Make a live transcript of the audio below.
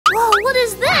Whoa, what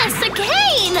is this? A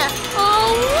cane!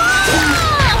 Oh,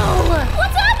 whoa!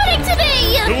 What's happening to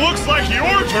me? It looks like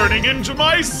you're turning into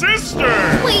my sister!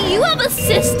 Wait, you have a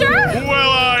sister? Well,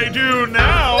 I do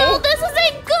now! No, this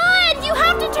isn't good! You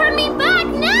have to turn me back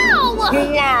now!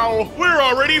 Wow, we're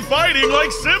already fighting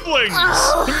like siblings!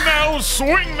 Oh. Now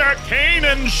swing that cane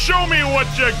and show me what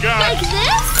you got! Like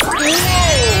this? Whoa!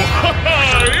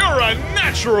 You're a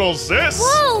natural, sis!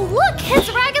 Whoa, look, it's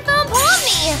Ragatha and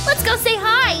Pomni! Let's go say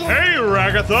hi! Hey,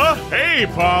 Ragatha! Hey,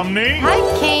 Pomni! Hi,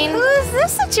 Caine. Who's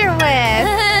this that you're with?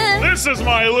 This is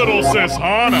my little sis,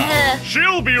 Hana.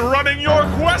 She'll be running your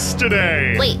quest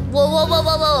today! Wait,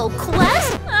 whoa,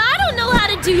 quest? I don't know how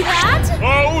to do that!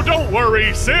 Oh, don't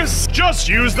worry, sis! Just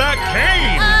use that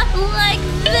cane! Like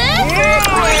this?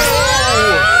 Whoa!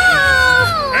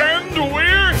 And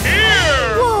we're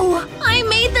here! Whoa, I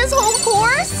made this whole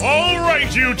course? All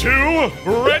right, you two.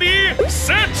 Ready,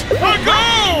 set, go!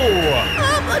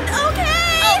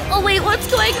 Okay! Oh, wait, what's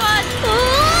going on?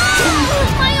 Oh,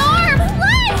 my arm!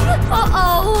 Legs!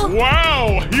 Uh-oh!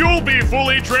 Wow, you'll be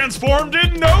fully transformed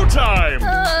in no time!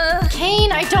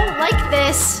 Caine, I don't like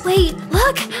this. Wait,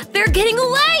 look! They're getting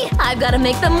away! I've got to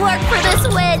make them work for this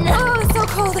win! Oh, it's so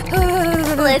cold.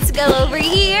 Let's go over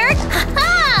here!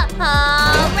 Ha-ha!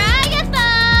 Oh,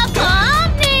 Ragatha!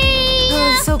 Pomni!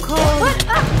 Oh, it's so cold. What?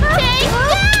 Take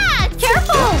that!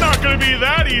 Careful! Not gonna be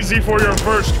that easy for your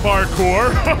first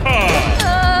parkour.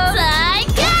 I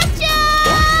gotcha!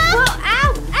 Whoa,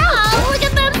 ow! Oh, look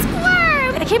at them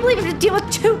squirm! I can't believe I have to deal with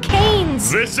 2 canes.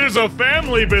 This is a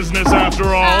family business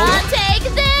after all. Take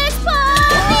this,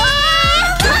 Pomni!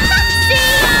 See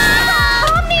ya!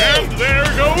 And there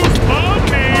goes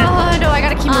Pomni. Oh, no, I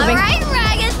gotta keep moving. All right,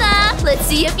 Ragatha, let's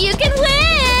see if you can win!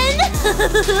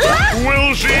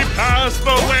 Will she pass the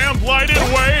lamp-lighted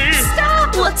way?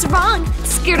 Stop! What's wrong?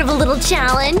 Scared of a little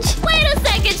challenge? Wait a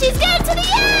second, she's getting to the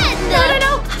end!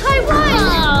 No, I won!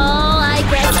 Oh, I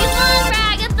guess you won,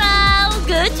 Ragatha!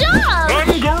 Good job!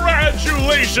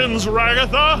 Congratulations,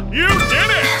 Ragatha! You did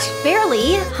it!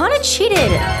 Barely. Hana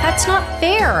cheated. That's not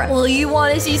fair. Well, you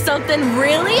want to see something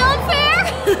really unfair?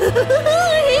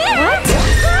 Here! What?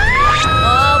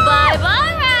 Oh,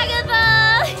 bye-bye, Ragatha!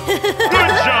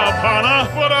 Good job, Hana,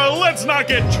 but let's not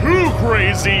get too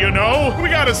crazy, you know? We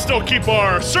gotta still keep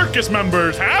our circus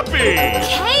members happy!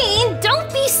 Caine,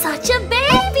 don't be such a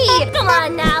baby! Come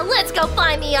on now, let's go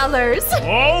find the others!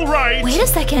 All right! Wait a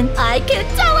second, I can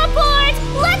teleport!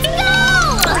 Let's go!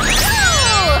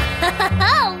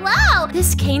 Oh, wow!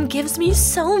 This cane gives me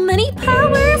so many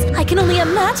powers! I can only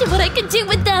imagine what I could do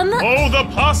with them! Oh, the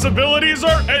possibilities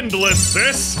are endless,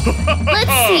 sis!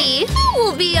 Let's see, who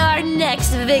will be our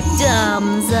next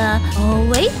victims? Oh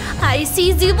wait, I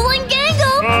see Zooble and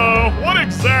Gangle! What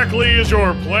exactly is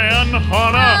your plan,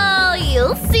 Hana? Oh,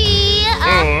 you'll see!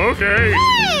 Okay.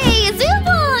 Hey,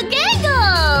 Zooble and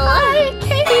Gangle! Hi,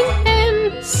 Caine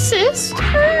and sister.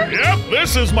 Yep,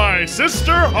 this is my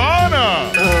sister,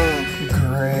 Hana!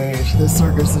 Great. This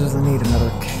circus doesn't need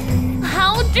another cane.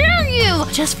 How dare you!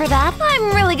 Just for that,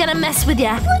 I'm really gonna mess with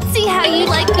ya. Let's see how you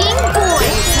like being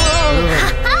boys.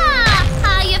 Ha-ha!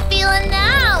 How you feeling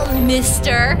now,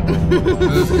 mister?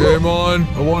 Is the game on?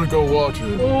 I want to go watch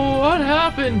it. Oh, what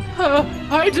happened?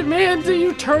 I demand that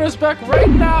you turn us back right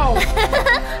now.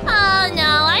 Oh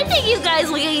no, I think you guys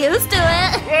will get used to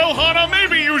it. Well, Hana,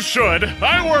 maybe you should.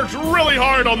 I worked really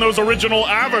hard on those original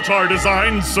avatar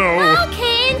designs, so... Well,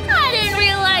 Caine, I didn't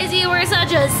realize you were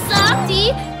such a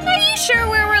softie. Are you sure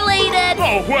we're related?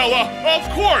 Oh, well, of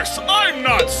course. I'm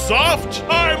not soft.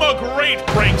 I'm a great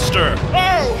prankster.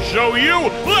 I'll show you.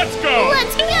 Let's go.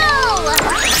 Let's go!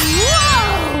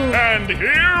 Whoa! And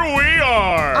here we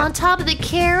are. On top of the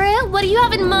carrot? What do you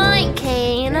have in mind,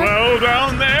 Caine? Well,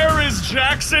 down there is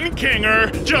Jackson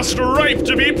Kinger, just ripe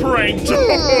to be pranked.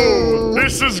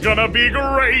 This is gonna be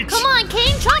great. Come on,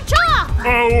 Caine, cha-cha!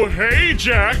 Oh, hey,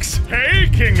 Jax. Hey,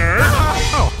 Kinger.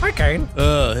 Oh, hi, Caine.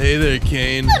 Hey there,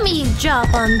 Caine. Let me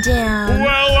drop on down.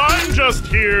 Well, I'm just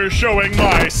here showing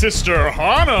my sister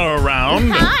Hana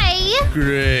around. Hi!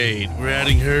 Great. We're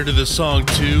adding her to the song,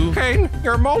 too. Caine,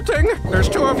 you're molting. There's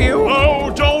 2 of you.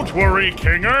 Oh, don't worry,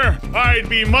 Kinger. I'd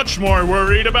be much more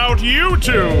worried about you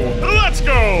two. Let's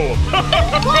go.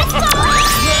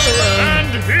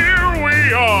 And here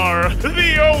we are,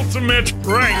 the ultimate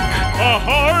prank, a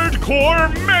hardcore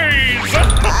maze.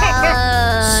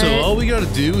 So all we gotta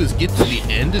do is get to the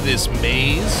end of this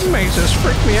maze? Mazes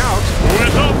freak me out.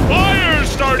 With a fire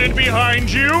started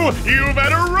behind you, you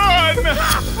better run.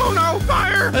 Oh no,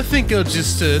 fire! I think I'll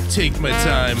just take my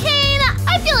time. Caine,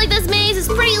 I feel like this maze is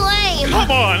pretty lame.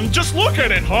 Come on, just look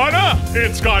at it, Hana.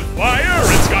 It's got fire,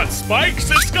 it's got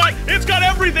spikes, it's got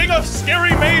everything a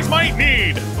scary maze might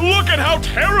need. Look at how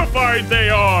terrified they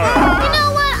are. You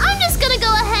know what? I'm just gonna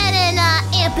go ahead and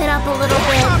amp it up a little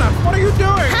bit. Hana, what are you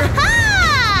doing?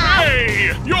 Ha-ha!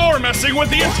 Hey, you're messing with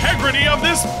the integrity of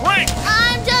this prank.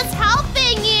 I'm just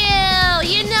helping you.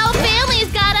 You know,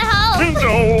 family's gotta help.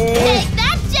 No. Take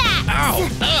that, Jax. Ow!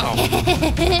 Ow!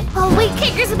 Oh wait,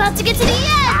 Kinger's about to get to the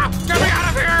end. Get me out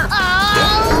of here!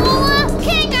 Oh,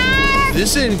 Kinger!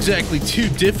 This ain't exactly too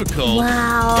difficult.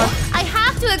 Wow, I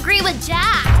have to agree with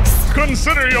Jax.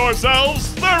 Consider yourselves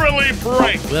thoroughly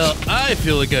pranked. Well, I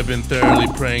feel like I've been thoroughly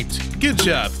pranked. Good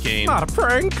job, Caine. Not a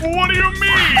prank. What do you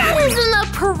mean? This isn't a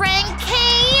prank,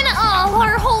 Caine. Oh,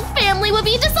 our whole family would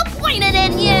be disappointed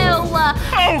in you.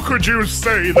 How could you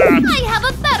say that? I have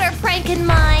a better prank in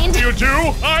mind. You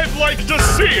do? I'd like to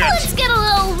see it. Let's get a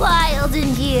little wild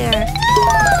in here.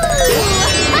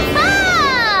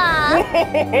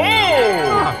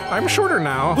 I'm shorter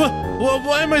now. Well,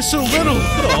 why am I so little?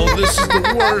 Oh, this is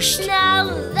the worst. Now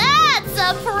that's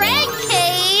a prank,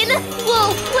 Caine.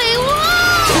 Whoa, wait, whoa!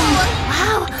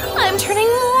 Wow, I'm turning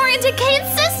more into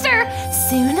Caine's sister.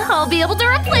 Soon I'll be able to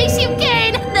replace you,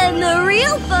 Caine. Then the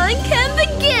real fun can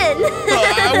begin.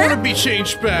 I want to be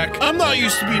changed back. I'm not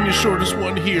used to being the shortest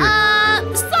one here.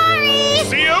 Sorry.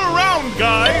 See you around,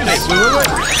 guys. Whoa.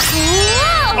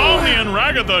 Omni and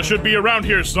Ragatha should be around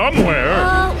here somewhere.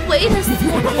 Wait a second.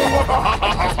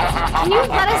 Can you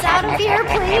let us out of here,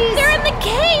 please? They're in the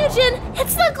cage, and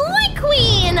it's the Glory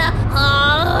Queen.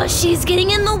 Oh, she's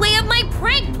getting in the way of my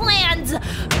prank plans.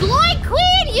 Glory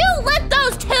Queen, you let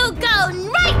those two go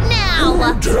right now.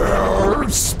 Who dare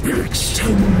speaks to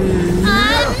me?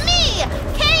 Me,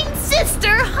 Caine's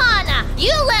sister Hana.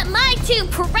 You let my two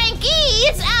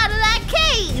prankies out of that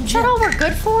cage. Is that all we're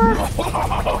good for?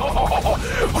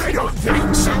 I don't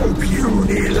think so,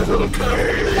 puny little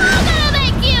Caine. I'm gonna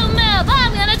make you move.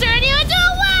 I'm gonna turn you into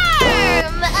a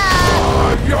worm.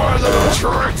 Your little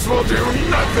tricks will do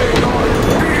nothing on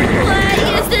me. Why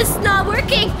is this not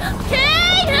working?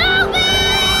 Caine, help me!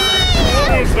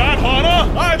 What was that,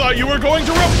 Hana? I thought you were going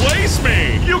to replace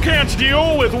me. You can't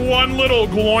deal with one little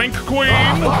gloink queen.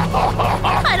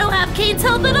 I don't have Caine's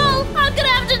help at all. I'm gonna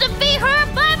have to defeat her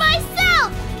by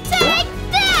myself. Take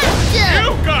that!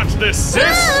 You got this,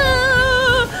 sis.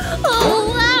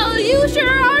 Oh, wow, you sure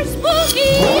are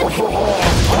spooky.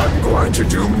 I'm going to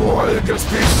do more than just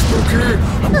be spooky.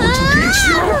 I'm going to teach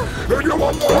you, and you will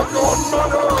walk on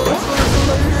manners.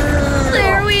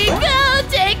 There we go.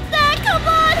 Take that. Come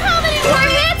on. How many more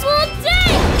hits will it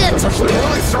take? It's actually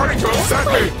really starting to upset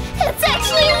me. It's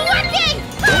actually working.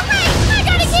 Hurry! I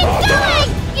gotta keep going.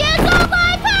 Use all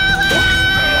my power!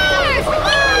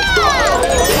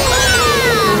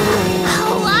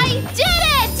 Oh, I did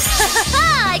it!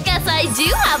 I guess I do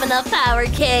have enough power,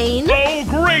 Caine. Oh,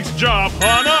 great job,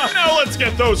 Hana. Now let's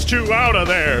get those two out of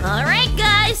there. All right,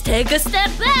 guys, take a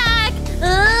step back.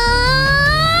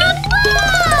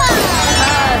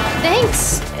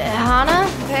 Thanks, Hana.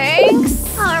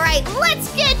 Thanks. All right, let's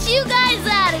get you guys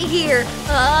out of here.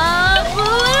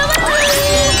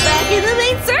 Back in the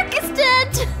main circus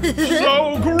tent.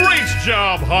 So great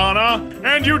job, Hana.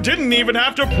 And you didn't even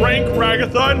have to prank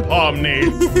Ragatha and Pomni.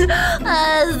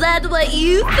 Is that what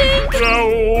you think? So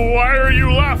why are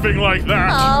you laughing like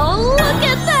that? Oh, look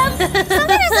at them. That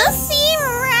doesn't seem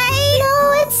right.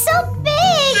 No, it's so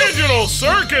big. Digital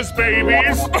circus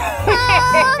babies.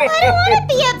 I don't want to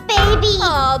be a baby.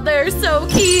 Oh, they're so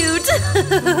cute.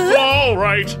 All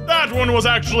right, that one was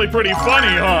actually pretty funny,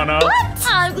 Hana. What?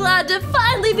 I'm glad to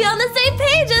finally be on the same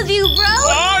page as you, bro.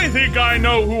 I think I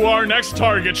know who our next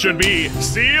target should be.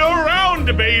 See you around,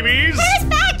 babies.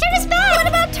 Turn us back. What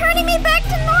about turning me back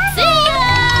to normal? See ya.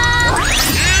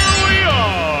 Here we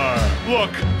are.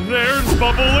 Look, there's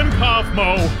Bubble and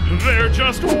Kaufmo. They're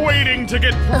just waiting to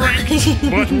get pranked.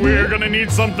 But we're gonna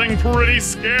need something pretty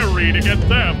scary to get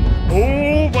them.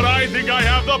 Oh, but I think I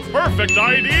have the perfect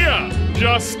idea.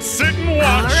 Just sit and watch.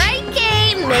 All right,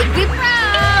 Caine, make me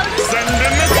proud. Send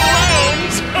in the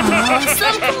clowns.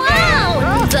 Some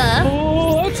clowns.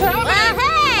 Oh, what's happening? Well,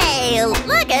 hey,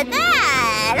 look at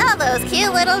that. All those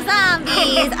cute little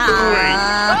zombies.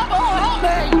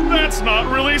 That's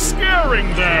not really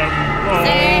scaring them. I'll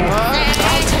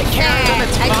take care of them.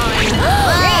 It's fine.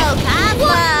 Whoa,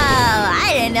 Kaufmo.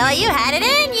 I didn't know you had it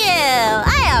in you.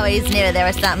 I always knew there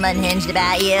was something unhinged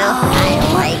about you. I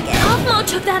don't like it. Kaufmo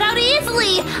took that out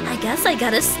easily. I guess I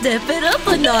gotta step it up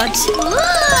a notch.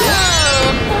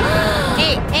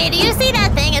 Hey, do you see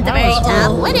that thing at the very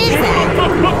top? What is that?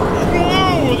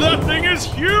 Whoa, that thing is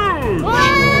huge.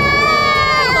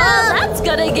 Well, that's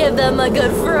gonna give them a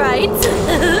good fright. Whoa!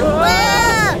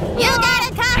 You got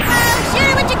it, Cosmo! Shoot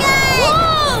it with your gun!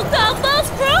 Whoa! Cosmo's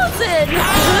frozen!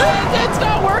 It's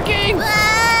not working!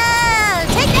 Whoa!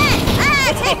 Take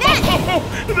that! Take that!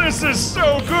 This is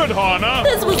so good, Hana.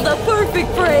 This was the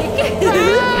perfect break.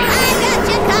 I got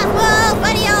you, Cosmo,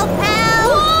 buddy old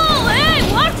pal! Whoa! Hey,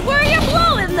 watch where you're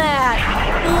blowing that!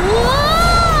 Whoa!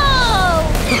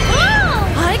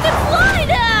 I can fly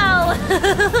now!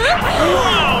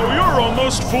 Wow, you're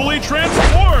almost fully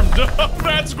transformed.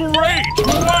 That's great. Wow.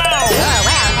 Oh,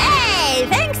 well, hey!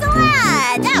 Thanks a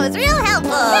lot! That was real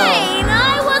helpful! Caine,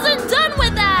 I wasn't done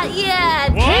with that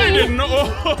yet! Well, I didn't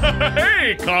know.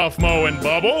 Hey, Kaufmo and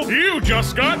Bubble, you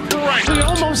just got pranked. We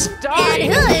almost And died!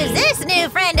 who is this new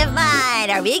friend of mine?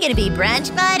 Are we gonna be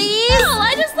brunch buddies? Oh,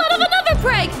 I just thought of another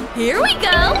prank! Here we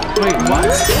go! Wait,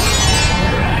 what?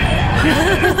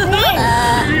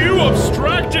 Whoa, you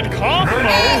abstracted Kaufmo.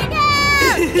 Hey, no!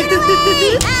 Get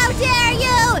away! How dare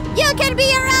you! You can be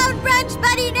your own brunch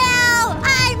buddy now!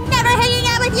 I'm never hanging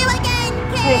out with you again,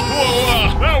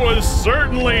 kid! That was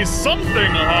certainly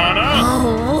something, Hana.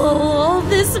 Oh,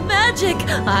 this magic!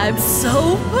 I'm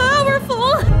so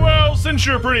powerful! Well, since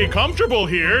you're pretty comfortable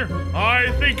here,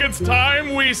 I think it's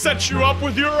time we set you up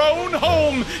with your own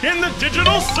home in the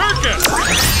digital circus.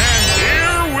 And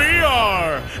here we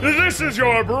are. This is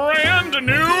your brand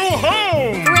new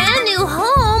home. Brand new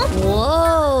home?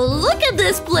 Whoa, look at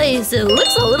this place. It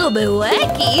looks a little bit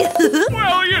wacky.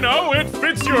 Well, you know, it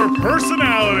fits your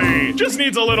personality. Just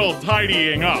needs a little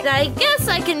tidying up. I guess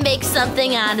I can make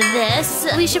something out of this.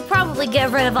 We should probably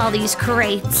get rid of all these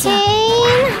crates.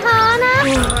 Caine,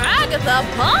 Hana. Agatha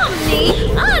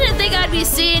Pomni! I didn't think I'd be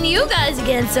seeing you guys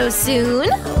again so soon.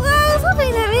 Well, I was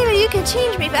hoping that maybe you could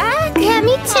change me back. Yeah,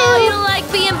 me Oh, too. you like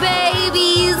being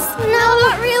babies? No,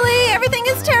 not really. Everything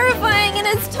is terrifying and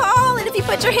it's tall, and if you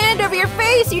put your hand over your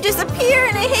face, you disappear,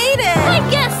 and I hate it. I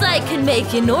guess I can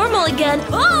make you normal again.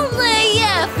 Only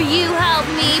if you help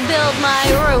me build my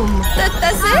room.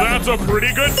 That's it? That's a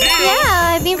pretty good deal.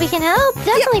 Yeah, I mean, we can help.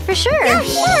 Definitely, for sure. Yeah,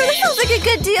 sure. That sounds like a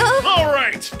good deal. All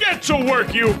right, get to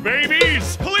work, you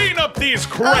babies. Clean up these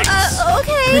crates.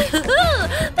 Okay.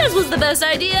 This was the best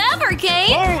idea ever,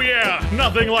 Caine. Oh, yeah.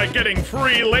 Nothing like getting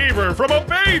free labor from a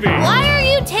baby. Why are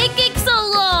you taking so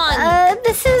long?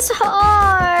 This is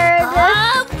hard.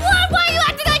 Why are you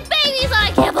acting like babies?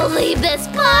 I can't believe this.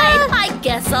 Fine. I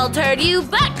guess I'll turn you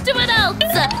back to adults.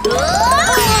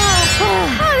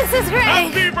 Oh, this is great.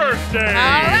 Happy birthday. All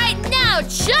right, now,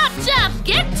 chop, chop,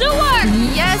 get to work.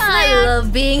 Yes, I ma'am.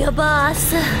 love being a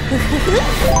boss.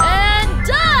 And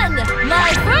done.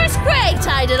 My first crate.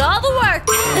 I did all the work.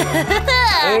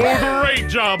 Oh, great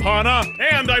job, Hana.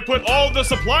 And I put all the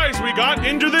supplies we got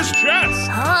into this chest.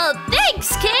 Oh,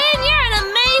 thanks, Caine. You're an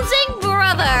amazing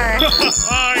brother.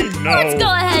 I know. Let's go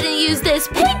ahead and use this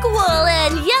pink wool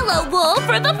and yellow wool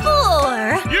for the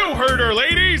floor. You heard her,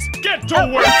 ladies. Get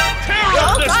to work. Tear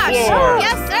up this floor.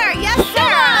 Yes, sir. Yes, Come sir.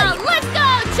 on, let's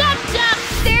go, chop, chop.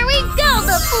 There we go.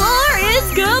 The floor is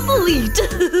complete.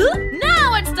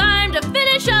 Now it's time to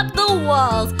finish up the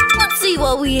walls. Let's see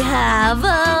what we have.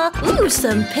 Ooh,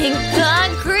 some pink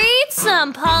concrete,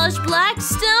 some polished black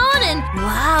stone, and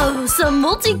wow, some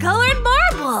multicolored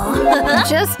marble.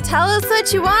 Just tell us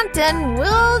what you want and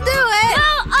we'll do it.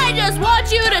 Now I just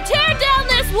want you to tear down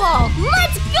this wall.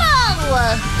 Let's go!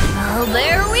 Oh,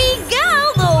 there we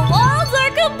go. The walls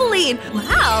are complete.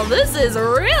 Wow, this is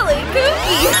really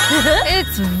kooky.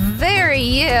 It's very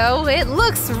you. It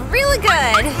looks really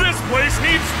good. This place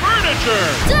needs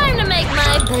furniture. Time to make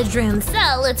my bedroom.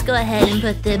 So let's go ahead and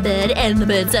put the bed and the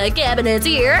bedside cabinets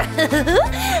here.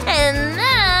 And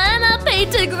then a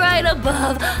painting right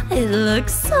above. It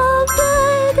looks so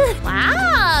good.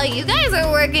 Wow, you guys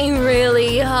are working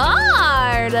really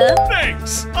hard.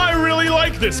 Thanks. I really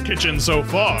like this kitchen so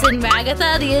far. In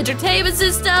Agatha, the entertainment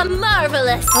system,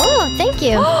 marvelous. Oh, thank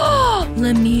you.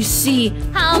 Let me see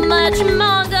how much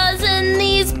manga's in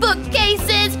these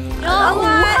bookcases. Oh,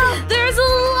 lot. there's a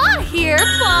lot here,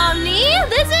 Pomni.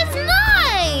 This is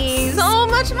nice. So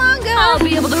much manga. I'll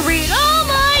be able to read all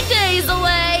my days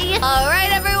away. All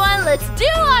right, everyone, let's do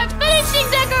our finishing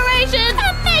decorations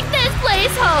and make this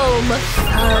place home.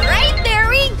 All right, there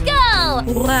we go.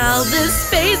 Wow, this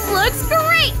space looks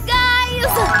great, guys.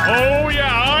 Oh,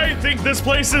 yeah, I think this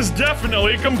place is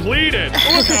definitely completed.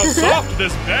 Look how soft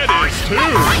this bed is, too. Get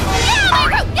out of my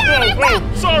room! Get out of my room!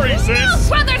 Oh, sorry, sis. No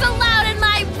brothers allowed in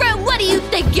my room! What do you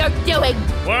think you're doing?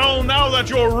 Well, now that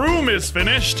your room is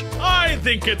finished, I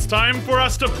think it's time for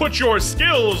us to put your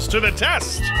skills to the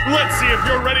test. Let's see if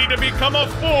you're ready to become a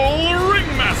full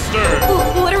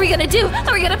ringmaster. What are we gonna do?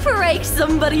 Are we gonna prank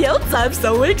somebody else? I'm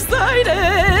so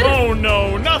excited. Oh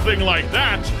no, nothing like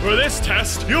that. For this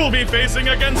test, you'll be facing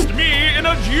against me in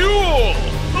a duel.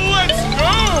 Let's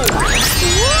go!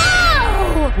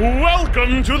 Whoa!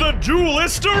 Welcome to the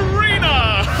Duelist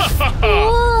Arena!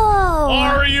 Whoa!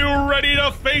 Are you ready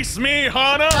to face me,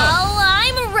 Hana? Oh,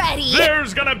 I'm ready.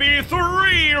 There's gonna be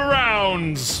 3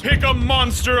 rounds. Pick a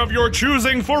monster of your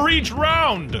choosing for each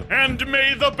round, and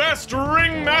may the best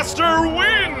ringmaster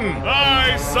win.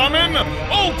 I summon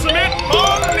Ultimate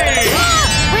Omni.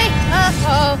 Wait,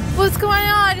 what's going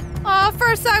on? Oh,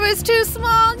 first I was too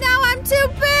small, now I'm too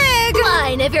big!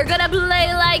 Fine, if you're gonna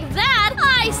play like that,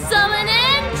 I summon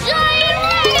in Giant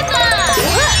Agatha!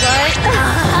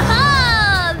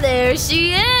 What? There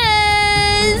she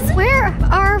is! Where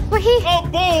are we? A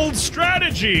bold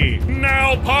strategy.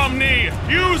 Now, Pomni,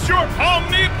 use your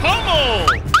Pomni Pummel.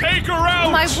 Take her out.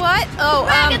 My what? Oh,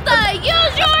 Agatha,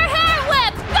 use your hair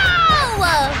whip! Go!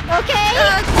 Okay.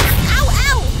 ow,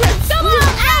 ow! Come on,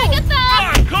 Agatha!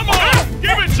 Ah, come on,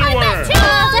 give it to her. Two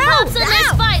lollipops in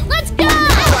this fight, let's go!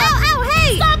 Ow,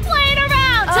 hey! Stop playing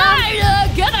around! Time to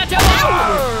give it to her!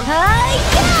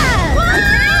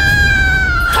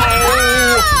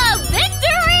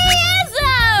 Victory is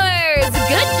ours!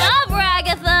 Good job,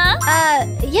 Ragatha!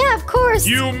 Yeah, of course.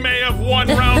 You may have won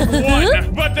round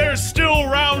 1, but there's still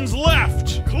rounds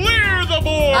left. Clear the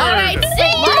board. All right,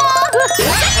 see ya!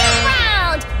 Second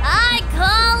round! I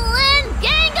call in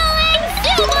Gangling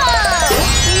Sumo!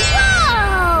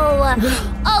 Whoa!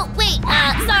 Oh, wait,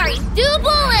 sorry. Double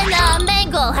and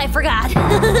Mangle, I forgot.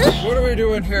 What are we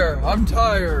doing here? I'm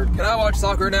tired. Can I watch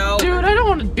soccer now? Dude, I don't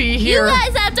want to be You here.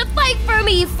 guys have to fight for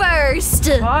me first!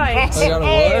 Bye. I gotta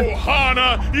Oh, what?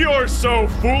 Hana, you're so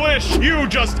foolish. You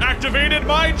just activated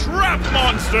my trap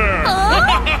monster.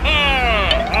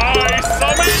 I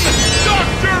summon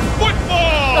Dr.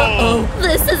 Football. Oh,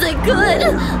 this isn't good!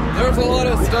 There's a lot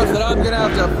of stuff that I'm gonna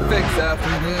have to fix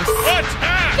after this.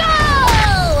 Attack. Go!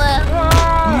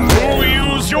 Oh,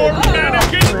 use your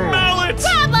mannequin mallet.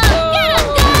 Grab 'em! Get 'em,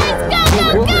 guys! Go, go,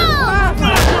 go!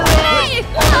 Hey!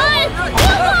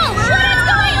 What is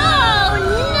going on? Oh,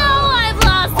 no! I've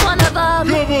lost one of them!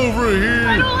 Come over here. I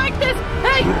don't like this.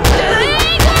 Hey!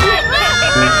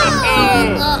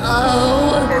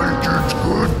 Uh-oh. I did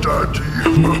good, Daddy.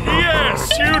 Yes,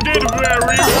 you did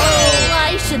very well. Oh,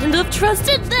 I shouldn't have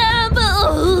trusted them.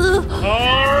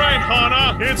 All right,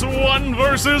 Hana, it's 1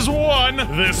 versus 1.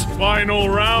 This final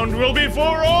round will be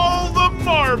for all the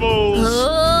marbles.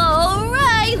 All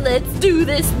right, let's do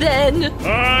this then.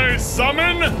 I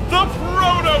summon the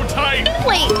prototype.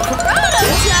 Wait,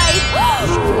 prototype?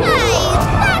 Hey,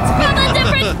 that's from a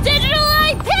different digital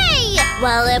IP!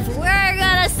 Well, if we're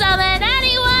gonna summon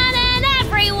anyone and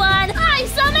everyone, I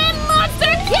summon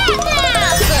Monster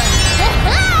Catnap!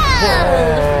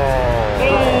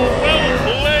 Oh, well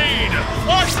played.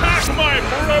 Attack my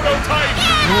prototype.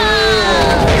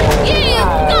 You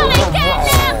got it,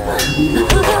 Catnap!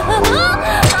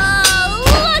 Oh,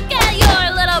 look at your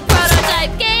little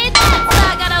prototype, Caine! That's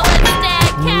not gonna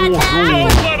withstand Catnap!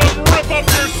 Don't let him rip up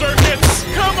your circuits.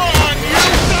 Come on, you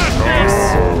got this.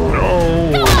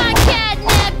 Come on,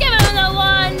 Catnap! Give him the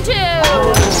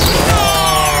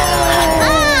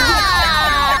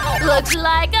 1-2! Looks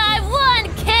like I've won,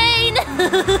 Caine!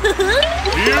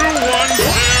 You won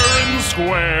fair and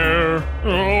square.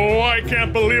 Oh, I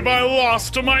can't believe I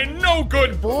lost to my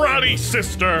no-good bratty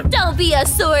sister. Don't be a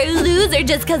sore loser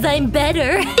just because I'm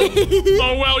better.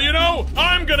 Oh, well, you know,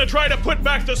 I'm gonna try to put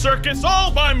back the circus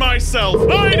all by myself.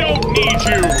 I don't need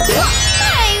you.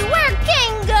 Hey, where'd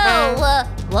Caine go?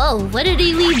 Whoa, what did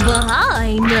he leave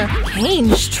behind?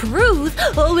 Caine's truth?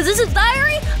 Oh, is this his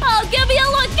diary? Oh, give me a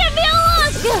look, give me a look!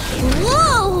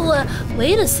 Whoa!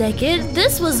 Wait a second,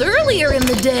 this was earlier in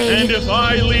the day. And if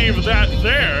I leave that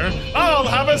there, I'll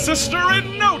have a sister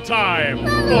in no time.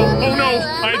 Oh no,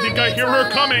 I think I hear her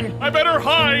coming. I better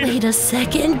hide. Wait a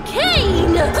second,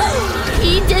 Caine!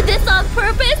 He did this on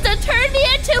purpose to turn me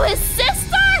into his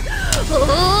sister?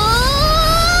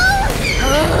 Oh,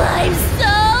 I'm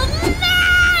so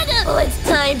mad! Oh, it's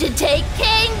time to take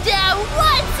Caine down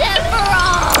once and for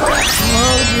all!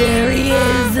 Oh, there he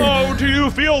is! Oh, do you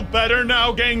feel better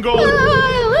now, Gangle?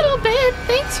 A little bit.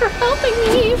 Thanks for helping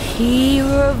me. He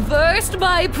reversed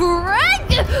my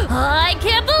prank! I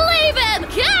can't believe it!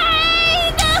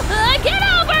 Caine! Get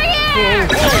over here!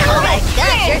 Oh my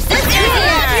gosh, your sister's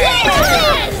here!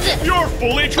 Yes! You're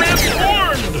fully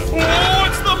transformed!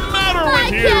 What's the matter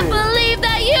I with can't you? believe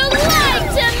that you lied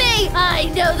to me! I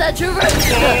know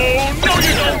no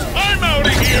you don't! I'm out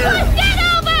of here! Get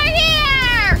over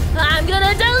here! I'm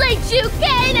gonna delete you,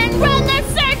 Caine, and run the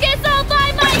circus all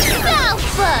by myself!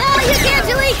 Oh, you can't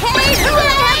delete Caine! Who would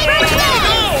I have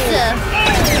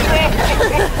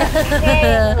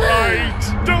Alright,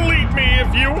 delete me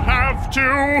if you have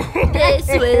to. This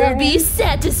will be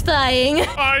satisfying.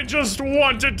 I just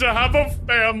wanted to have a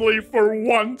family for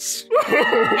once.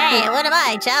 Hey, what am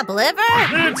I, chopped liver?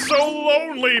 It's so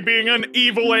lonely being an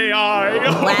evil AI.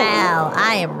 Wow,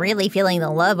 I am really feeling the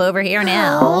love over here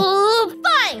now. Oh,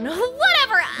 fine,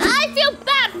 whatever. I feel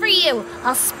bad for you.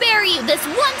 I'll spare you this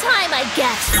one time, I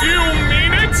guess. You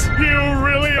mean it? You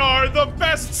really are the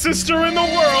best sister in the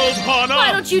world, Hana.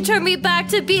 Why don't you turn me back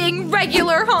to being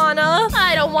regular Hana?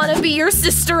 I don't want to be your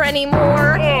sister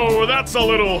anymore. Oh, that's a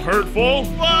little hurtful,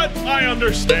 but I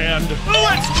understand.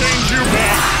 Let's change you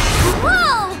back.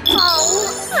 Whoa!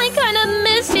 Oh, I kind of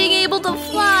miss being able to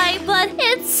fly, but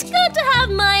it's good to have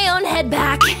my own head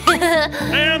back.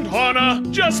 And Hana,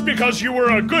 just because you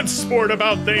were a good sport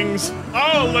about things,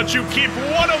 I'll let you keep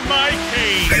one of my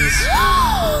canes.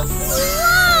 Whoa,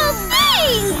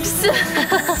 thanks!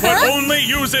 But only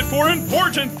use it for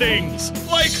important things,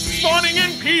 like spawning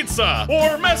in pizza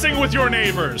or messing with your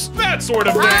neighbors, that sort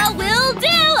of thing. Will do!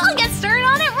 I'll